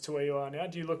business to where you are now?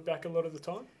 Do you look back a lot of the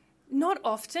time? Not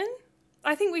often.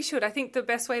 I think we should. I think the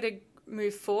best way to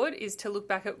move forward is to look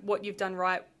back at what you've done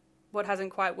right, what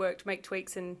hasn't quite worked, make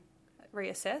tweaks and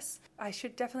reassess. I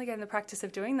should definitely get in the practice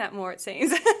of doing that more, it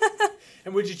seems.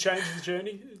 And would you change the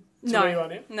journey to where you are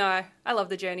now? No, I love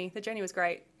the journey. The journey was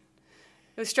great.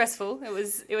 It was stressful.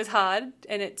 It was hard,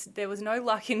 and there was no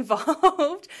luck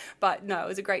involved. But no, it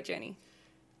was a great journey.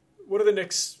 What are the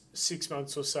next 6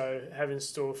 months or so have in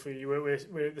store for you?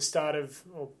 We're at the start of,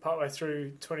 or partway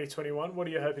through 2021. What are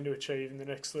you hoping to achieve in the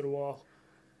next little while?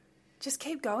 Just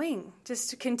keep going. Just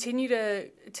to continue to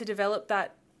develop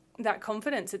that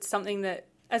confidence. It's something that,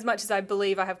 as much as I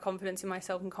believe I have confidence in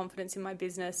myself and confidence in my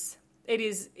business, it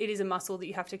is a muscle that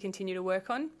you have to continue to work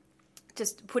on.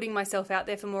 Just putting myself out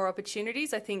there for more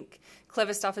opportunities. I think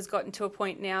Clever Stuff has gotten to a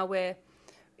point now where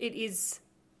it is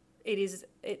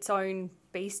its own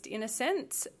beast in a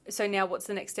sense. So now what's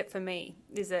the next step for me?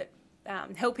 Is it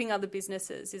helping other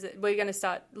businesses? Is it we're going to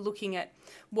start looking at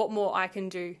what more I can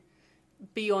do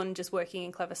beyond just working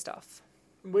in Clever Stuff?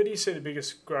 Where do you see the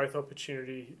biggest growth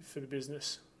opportunity for the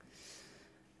business?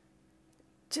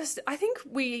 I think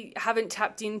we haven't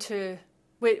tapped into,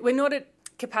 we're not at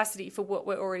capacity for what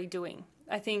we're already doing.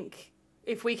 I think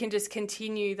if we can just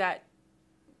continue that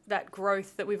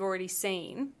growth that we've already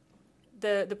seen,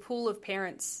 the pool of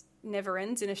parents never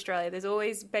ends in Australia. There's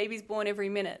always babies born every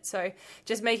minute. So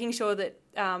just making sure that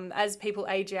as people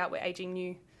age out, we're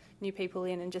aging new people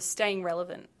in and just staying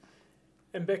relevant.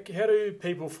 And Beck, how do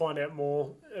people find out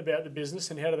more about the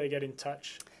business and how do they get in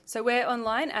touch? So we're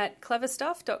online at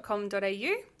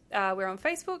cleverstuff.com.au. We're on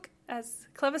Facebook as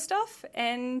Clever Stuff,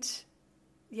 and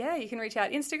yeah, you can reach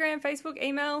out Instagram, Facebook,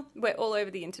 email. We're all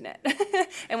over the internet.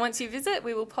 And once you visit,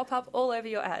 we will pop up all over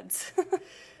your ads.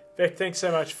 Beck, thanks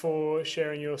so much for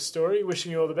sharing your story.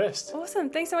 Wishing you all the best. Awesome.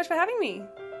 Thanks so much for having me.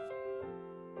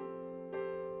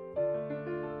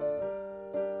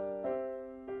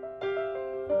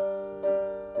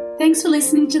 Thanks for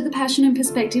listening to the Passion and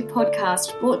Perspective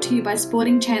podcast, brought to you by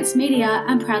Sporting Chance Media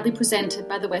and proudly presented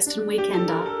by the Western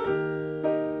Weekender.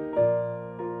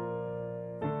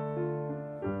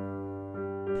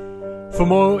 For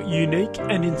more unique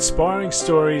and inspiring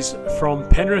stories from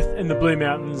Penrith and the Blue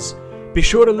Mountains, be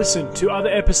sure to listen to other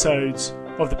episodes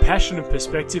of the Passion and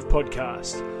Perspective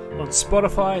podcast on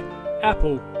Spotify,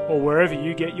 Apple, or wherever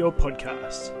you get your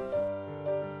podcasts.